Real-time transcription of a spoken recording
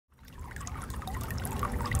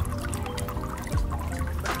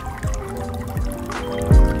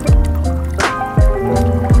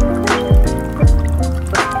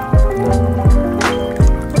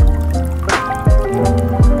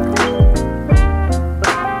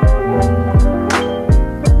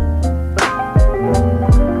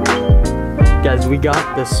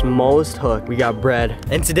got the smallest hook. We got bread.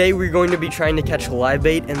 And today we're going to be trying to catch live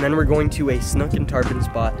bait, and then we're going to a snook and tarpon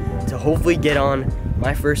spot to hopefully get on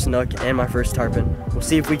my first snook and my first tarpon. We'll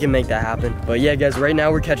see if we can make that happen. But yeah, guys, right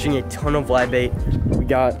now we're catching a ton of live bait. We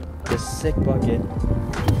got this sick bucket,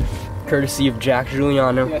 courtesy of Jack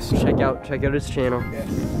Giuliano. Yes. Check out his channel. Yes.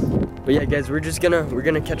 But yeah, guys, we're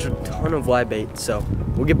gonna catch a ton of live bait. So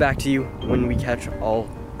we'll get back to you when we catch all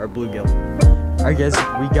our bluegill. All right, guys,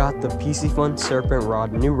 we got the Piscifun serpent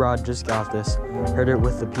rod. New rod, just got this. Heard it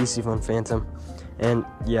with the Piscifun Phantom. And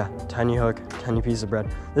yeah, tiny hook, tiny piece of bread.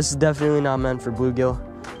 This is definitely not meant for bluegill,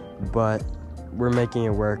 but we're making it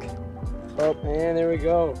work. Oh, and there we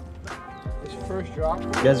go. This first drop.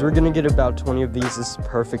 Guys, we're gonna get about 20 of these. This is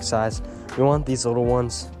perfect size. We want these little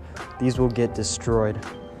ones. These will get destroyed.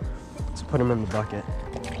 Let's put them in the bucket.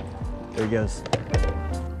 There he goes.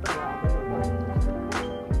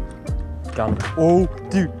 Got him. Oh,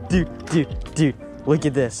 dude. Look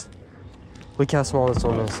at this. Look how small this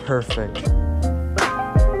one is. Perfect.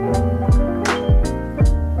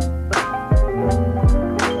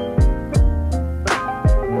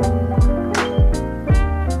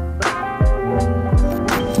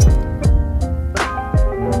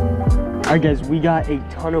 All right, guys, we got a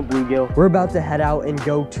ton of bluegill. We're about to head out and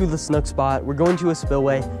go to the snook spot. We're going to a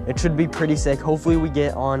spillway. It should be pretty sick. Hopefully we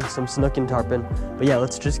get on some snook and tarpon. But yeah,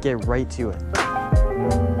 let's just get right to it.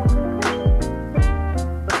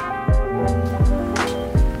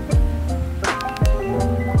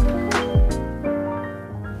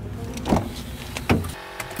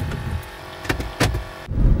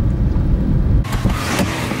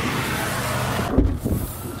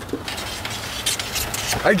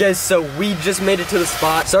 Alright guys, so we just made it to the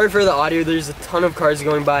spot. Sorry for the audio, there's a ton of cars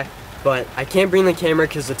going by, but I can't bring the camera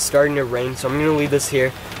because it's starting to rain, so I'm gonna leave this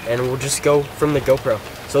here and we'll just go from the GoPro.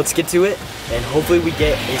 So let's get to it and hopefully we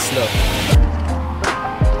get a snook.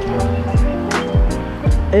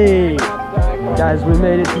 Hey, guys, we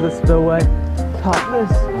made it to the spillway.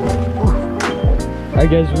 Topless. Alright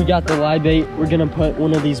guys, we got the live bait. We're gonna put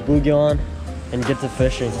one of these bluegill on and get to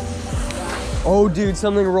fishing. Oh dude,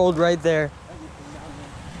 something rolled right there.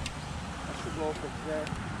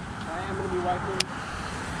 I am going to be wiping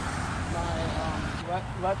my,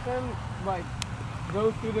 let them like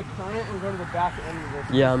go through the current and go to the back end of this.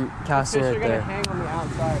 Yeah, I'm casting right it there. there. Hang on the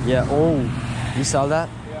outside. Yeah, oh, you saw that?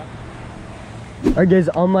 Yeah. All right guys,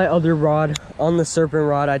 on my other rod, on the serpent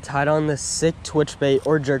rod, I tied on this sick twitch bait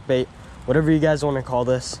or jerk bait, whatever you guys want to call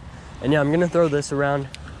this. And yeah, I'm going to throw this around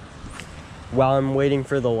while I'm waiting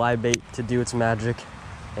for the live bait to do its magic.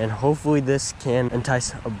 And hopefully this can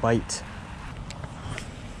entice a bite.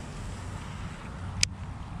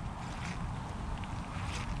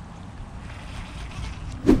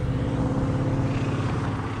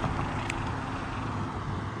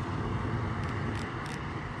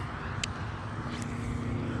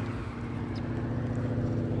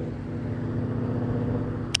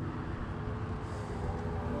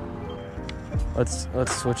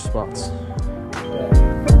 Let's switch spots.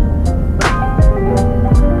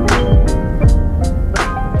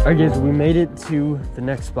 Alright guys, we made it to the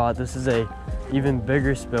next spot. This is a even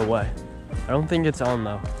bigger spillway. I don't think it's on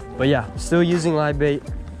though. But yeah, still using live bait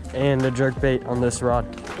and a jerk bait on this rod.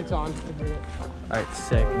 It's on. Alright,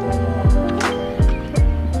 sick.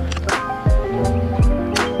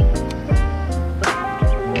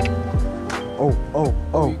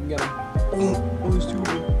 Oh. You can get him. Oh, he's too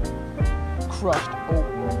crushed.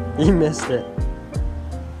 Oh. You missed it.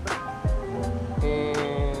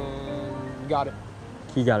 And got it.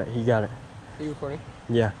 He got it. Are you recording?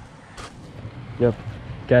 Yeah. Yep.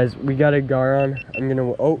 Guys, we got a gar on. I'm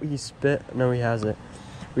gonna, oh, he spit. No, he has it.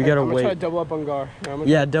 We gotta wait. I'm gonna try to double up on gar.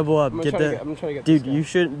 Yeah, double up. I'm get the, I'm trying to get dude, you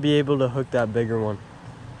should be able to hook that bigger one.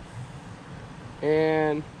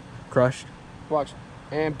 And crushed. Watch.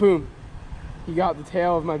 And boom. He got the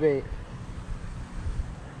tail of my bait.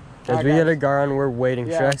 Guys, we got a gar on. We're waiting.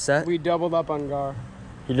 Yeah, should I set? We doubled up on gar.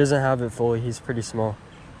 He doesn't have it fully. He's pretty small.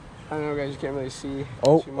 I know, guys. You can't really see.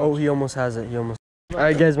 Oh, he almost has it. All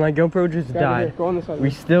right, guys, my GoPro just died. Go on this side.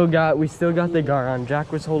 We still got the gar on.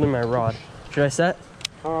 Jack was holding my rod. Should I set?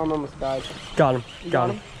 Almost died. Got him,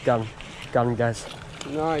 guys.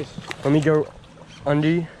 Nice. Let me go under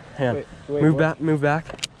you. Hang on. Move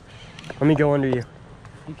back. Let me go under you.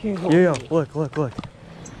 You can't go. Yo, look.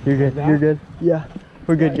 You're good. You're good. Yeah,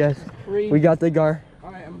 we're good, guys. We got the gar.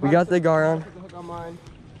 We got the gar on.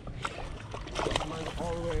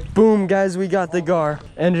 Boom, guys, we got the gar.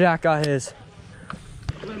 And Jack got his.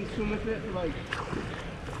 Let him swim with it for like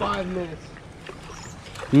 5 minutes.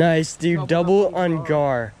 Nice, dude. Double on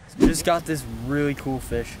gar. Just got this really cool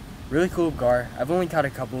fish. Really cool gar. I've only caught a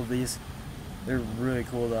couple of these. They're really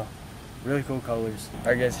cool though. Really cool colors.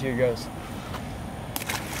 Alright guys, here goes.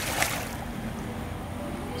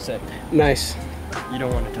 Sit. Nice. You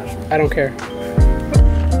don't want to touch me. I don't care.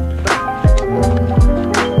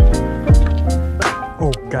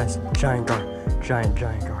 Oh guys, giant gar. Giant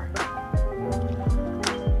gar.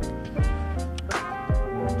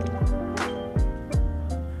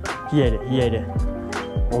 He ate it.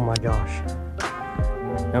 Oh my gosh.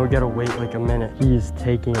 Now we gotta wait like a minute. He is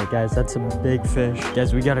taking it, guys. That's a big fish.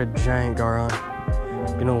 Guys, we got a giant gar on.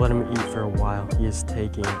 I'm gonna let him eat for a while. He is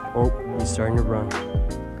taking it. Oh, he's starting to run.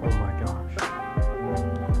 Oh my gosh.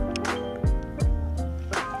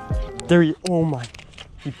 There he, oh my.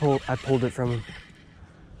 I pulled it from him.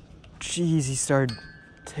 Jeez, he started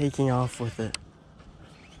taking off with it.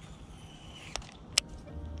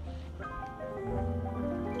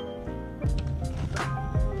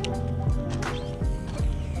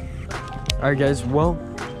 Alright guys, well,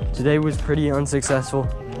 today was pretty unsuccessful.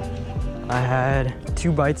 I had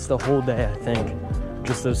 2 bites the whole day, I think.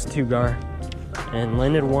 Just those 2 gar. And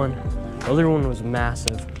landed one. The other one was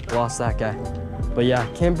massive. Lost that guy. But yeah,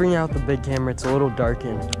 can't bring out the big camera. It's a little dark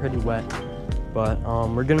and pretty wet. But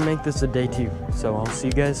we're gonna make this a day 2. So I'll see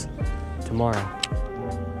you guys tomorrow.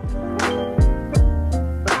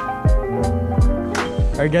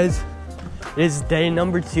 Alright guys, it is day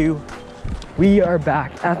number 2. We are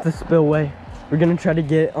back at the Spillway. We're gonna try to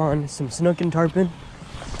get on some snook and tarpon.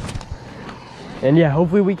 And yeah,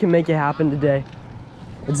 hopefully we can make it happen today.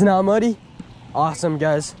 It's not muddy. Awesome,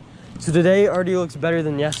 guys. So today already looks better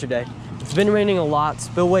than yesterday. It's been raining a lot.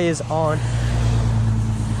 Spillway is on.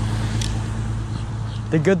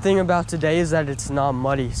 The good thing about today is that it's not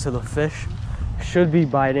muddy, so the fish should be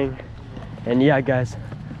biting. And yeah, guys,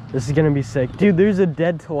 this is gonna be sick. Dude, there's a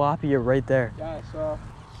dead tilapia right there. Yeah, I saw.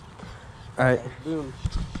 All right. Boom.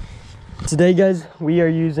 Today, guys, we are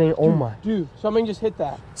using, oh my. Dude, something just hit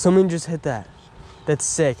that. Something just hit that. That's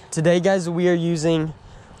sick. Today, guys, we are using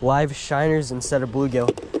live shiners instead of bluegill.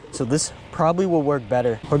 So this probably will work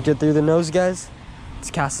better. Hooked it through the nose, guys.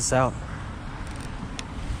 Let's cast this out.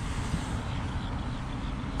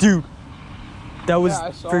 Dude, that was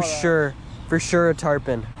for sure a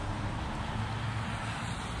tarpon.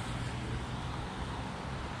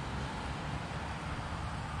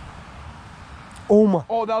 Oh my.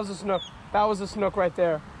 Oh, that was a snook. That was a snook right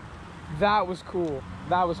there. That was cool.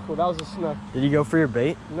 That was cool. That was a snook. Did you go for your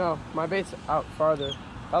bait? No, my bait's out farther.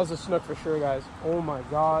 That was a snook for sure, guys. Oh my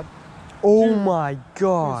god. Oh Dude, my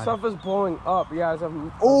god. Dude, stuff is blowing up. You guys have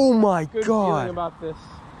oh my good god. feeling about this.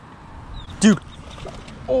 Dude.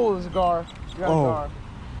 Oh, there's a gar. You got a gar.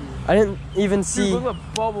 I didn't even see. Dude, look at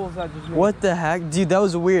the bubbles that just made. What the heck? Dude, that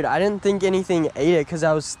was weird. I didn't think anything ate it because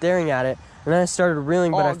I was staring at it. And then I started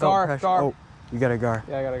reeling, but I felt pressure. Oh, you got a gar.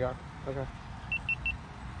 Yeah, I got a gar. Okay.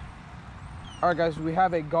 All right, guys, we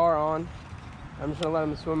have a gar on. I'm just gonna let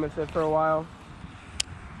him swim with it for a while.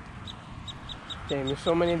 Damn, there's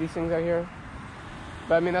so many of these things out here.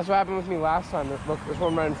 But I mean, that's what happened with me last time. Look, there's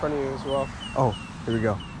one right in front of you as well. Oh, here we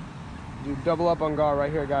go. Dude, double up on gar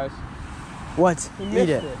right here, guys. What? Eat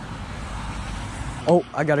it. Oh,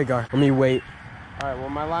 I got a gar. Let me wait. All right, well,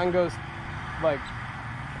 my line goes like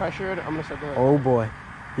pressured. I'm gonna set the hook. Oh boy,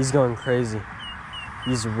 he's going crazy.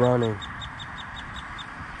 He's running.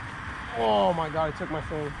 Oh my god, he took my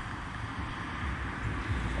thing.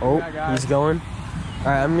 Oh, he's going. All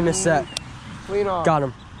right, I'm gonna set. Clean off. Got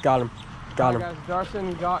him. Got him. Got him. Guys,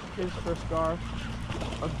 Darson got his first gar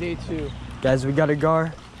of day 2. Guys, we got a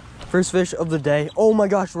gar. First fish of the day. Oh my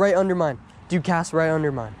gosh, right under mine. Dude, cast right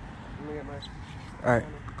under mine. Let me get my. All right,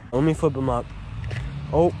 let me flip him up.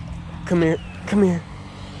 Oh, come here. Come here.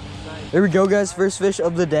 Nice. There we go, guys. First fish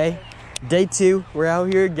of the day. Day 2. We're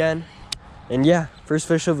out here again. And yeah, first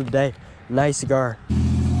fish of the day. Nice gar.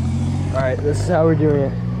 All right, this is how we're doing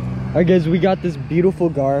it. All right, guys, we got this beautiful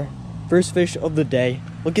gar. First fish of the day.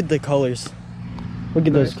 Look at the colors. Look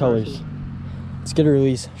at those colors. Let's get a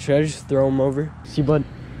release. Should I just throw them over? See, bud?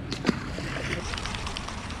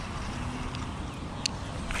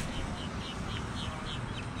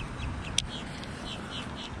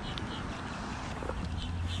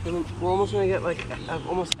 We're almost gonna get like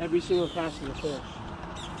almost every single cast in the fish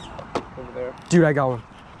over there. Dude, I got one.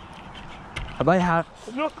 Have I had?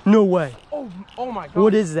 No way. Oh my god.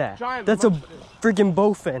 What is that? Giant That's a bowfin. freaking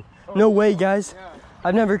bowfin. No way, guys. Yeah.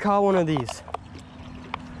 I've never caught one of these.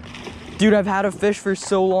 Dude, I've had a fish for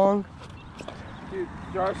so long. Dude,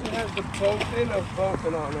 Darson has the bowfin of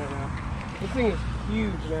bowfin on right now. This thing is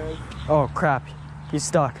huge, man. Oh crap, he's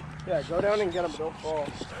stuck. Yeah, go down and get him, but don't fall.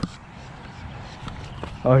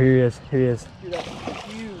 Oh, here he is. Here he is. Dude, that's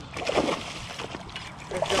huge.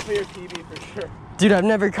 It's definitely your TV for sure. Dude, I've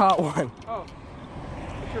never caught one. Oh,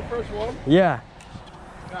 it's your first one? Yeah.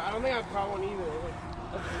 I don't think I've caught one either.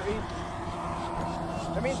 That's crazy.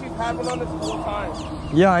 That means we've had one on this whole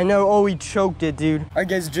time. Yeah, I know. Oh, we choked it, dude. All right,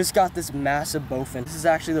 guys, just got this massive bowfin. This is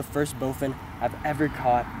actually the first bowfin I've ever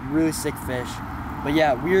caught. Really sick fish. But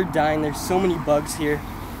yeah, we are dying. There's so many bugs here.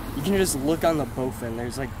 You can just look on the bowfin.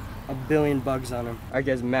 There's like a billion bugs on him. All right,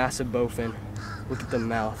 guys, massive bowfin. Look at the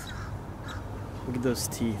mouth. Look at those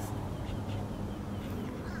teeth.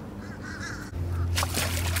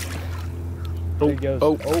 There he goes.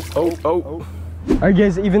 Oh. All right,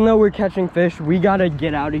 guys, even though we're catching fish, we gotta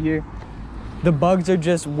get out of here. The bugs are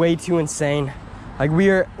just way too insane. Like, we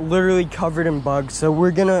are literally covered in bugs. So we're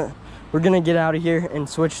gonna get out of here and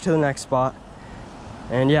switch to the next spot.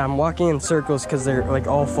 And yeah, I'm walking in circles because they're like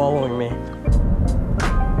all following me.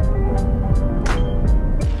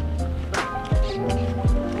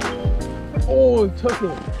 Oh, it took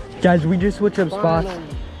it. Guys, we just switched up spots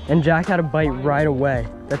and Jack had a bite right away.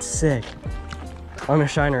 That's sick. On a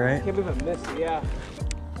shiner, right? I can't believe I missed it, yeah.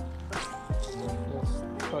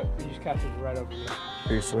 You just catch it right over here.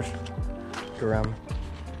 Here, you switch. Go around me.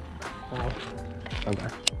 Okay.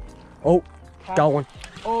 Oh, got one.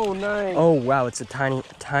 Oh, nice. Oh, wow, it's a tiny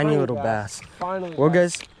little bass. Finally. Well,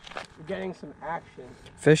 guys, we're getting some action.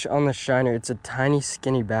 Fish on the shiner. It's a tiny,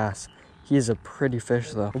 skinny bass. He is a pretty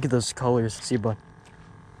fish, though. Look at those colors. See, bud?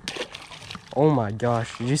 Oh, my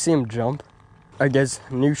gosh. Did you see him jump? All right, guys,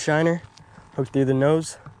 new shiner. Hook through the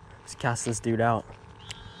nose. Let's cast this dude out.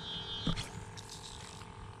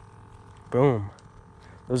 Boom.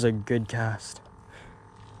 That was a good cast.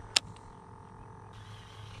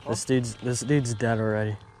 This dude's dead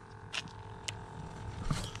already.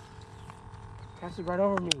 Cast it right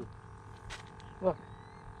over me. Look.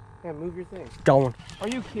 Yeah, move your thing. Got one. Are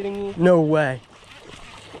you kidding me? No way.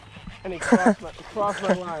 And he crossed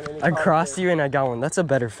my line. And I crossed you and I got one. That's a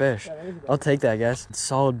better fish. Yeah, that is a better I'll take that, guys.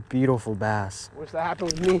 Solid, beautiful bass. Wish that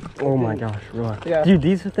happened with me. Oh my gosh, relax. Yeah. Dude,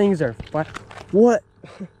 these things are fun. What?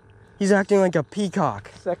 He's acting like a peacock.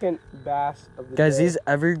 Second bass of the Guys, day. these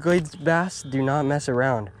Everglades bass do not mess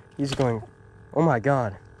around. He's going, oh my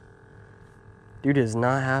God. Dude is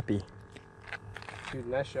not happy. Dude,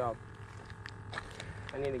 nice job.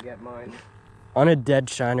 I need to get mine. On a dead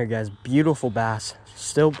shiner, guys. Beautiful bass.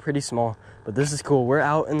 Still pretty small, but this is cool. We're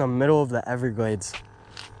out in the middle of the Everglades.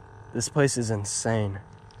 This place is insane.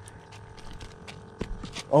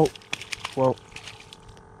 Oh, whoa.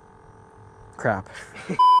 Crap.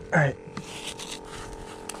 All right.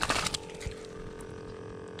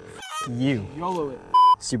 You. YOLO it.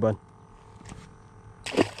 See you, bud.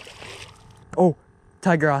 Oh,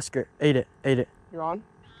 Tiger Oscar. Ate it. You're on?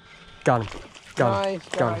 Got him. Got him. Nice,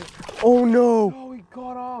 Got him. guys. Oh no. Oh, he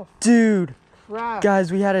got off. Dude. Crap.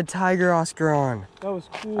 Guys, we had a Tiger Oscar on. That was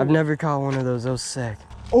cool. I've never caught one of those. That was sick.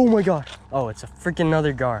 Oh my God. Oh, it's a freaking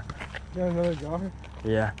another gar. You got another jar?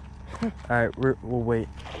 Yeah. All right, we'll wait.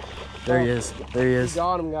 There he is. There he We is.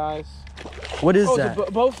 got him, guys. What is Oh, that? it's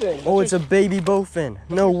a bowfin. Oh, it's a baby bowfin.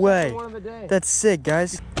 No way. One of the day. That's sick,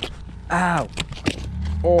 guys. Ow.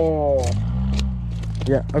 Oh.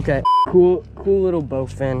 Yeah, okay. Cool little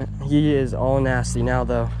bowfin. He is all nasty now,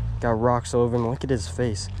 though. Got rocks all over him. Look at his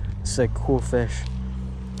face. It's a cool fish.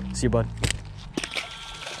 See you, bud.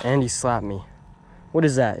 And he slapped me. What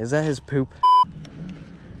is that? Is that his poop?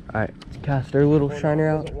 All right, cast our little shiner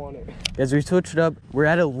out. Guys, we switched it up. We're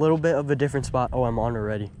at a little bit of a different spot. Oh, I'm on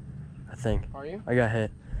already, I think. Are you? I got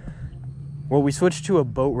hit. Well, we switched to a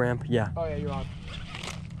boat ramp. Yeah. Oh, yeah, you're on.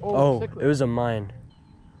 Oh, it was a mine.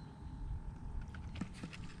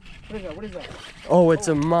 What is that? Oh, it's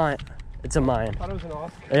a mine. It's a mine. I thought it was an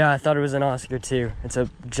Oscar. Yeah, I thought it was an Oscar too. It's a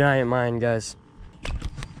giant mine, guys.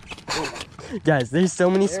 Guys, there's so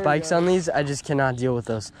many spikes on these, I just cannot deal with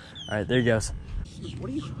those. All right, there he goes.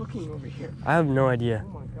 What are you hooking over here? I have no idea.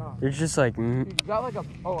 Oh my God. They're just like... Dude, you got like a...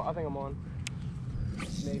 Oh, I think I'm on.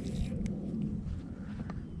 Maybe.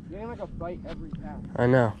 You're getting like a bite every pass. I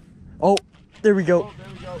know. Oh, there we go. Oh,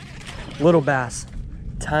 there we go. Little bass.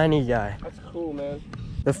 Tiny guy. That's cool, man.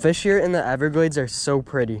 The fish here in the Everglades are so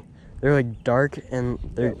pretty. They're like dark and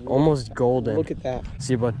they're almost golden. Look at that.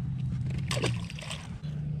 See you, bud.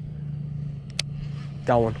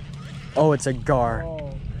 Got one. Oh, it's a gar.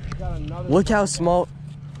 Oh, you got another. Look how small.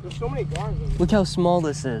 There's so many gars over here. Look how small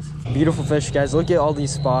this is. Beautiful fish, guys. Look at all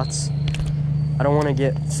these spots. I don't want to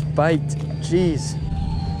get spiked. Jeez.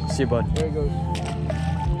 See you, bud. There he goes.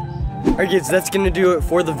 Alright, kids, that's gonna do it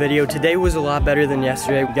for the video. Today was a lot better than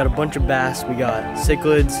yesterday. We got a bunch of bass. We got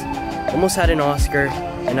cichlids. Almost had an Oscar.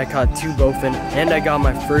 And I caught 2 bowfin. And I got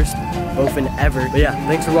my first bowfin ever. But yeah,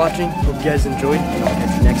 thanks for watching. Hope you guys enjoyed. And I'll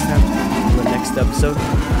catch you next time on the next episode.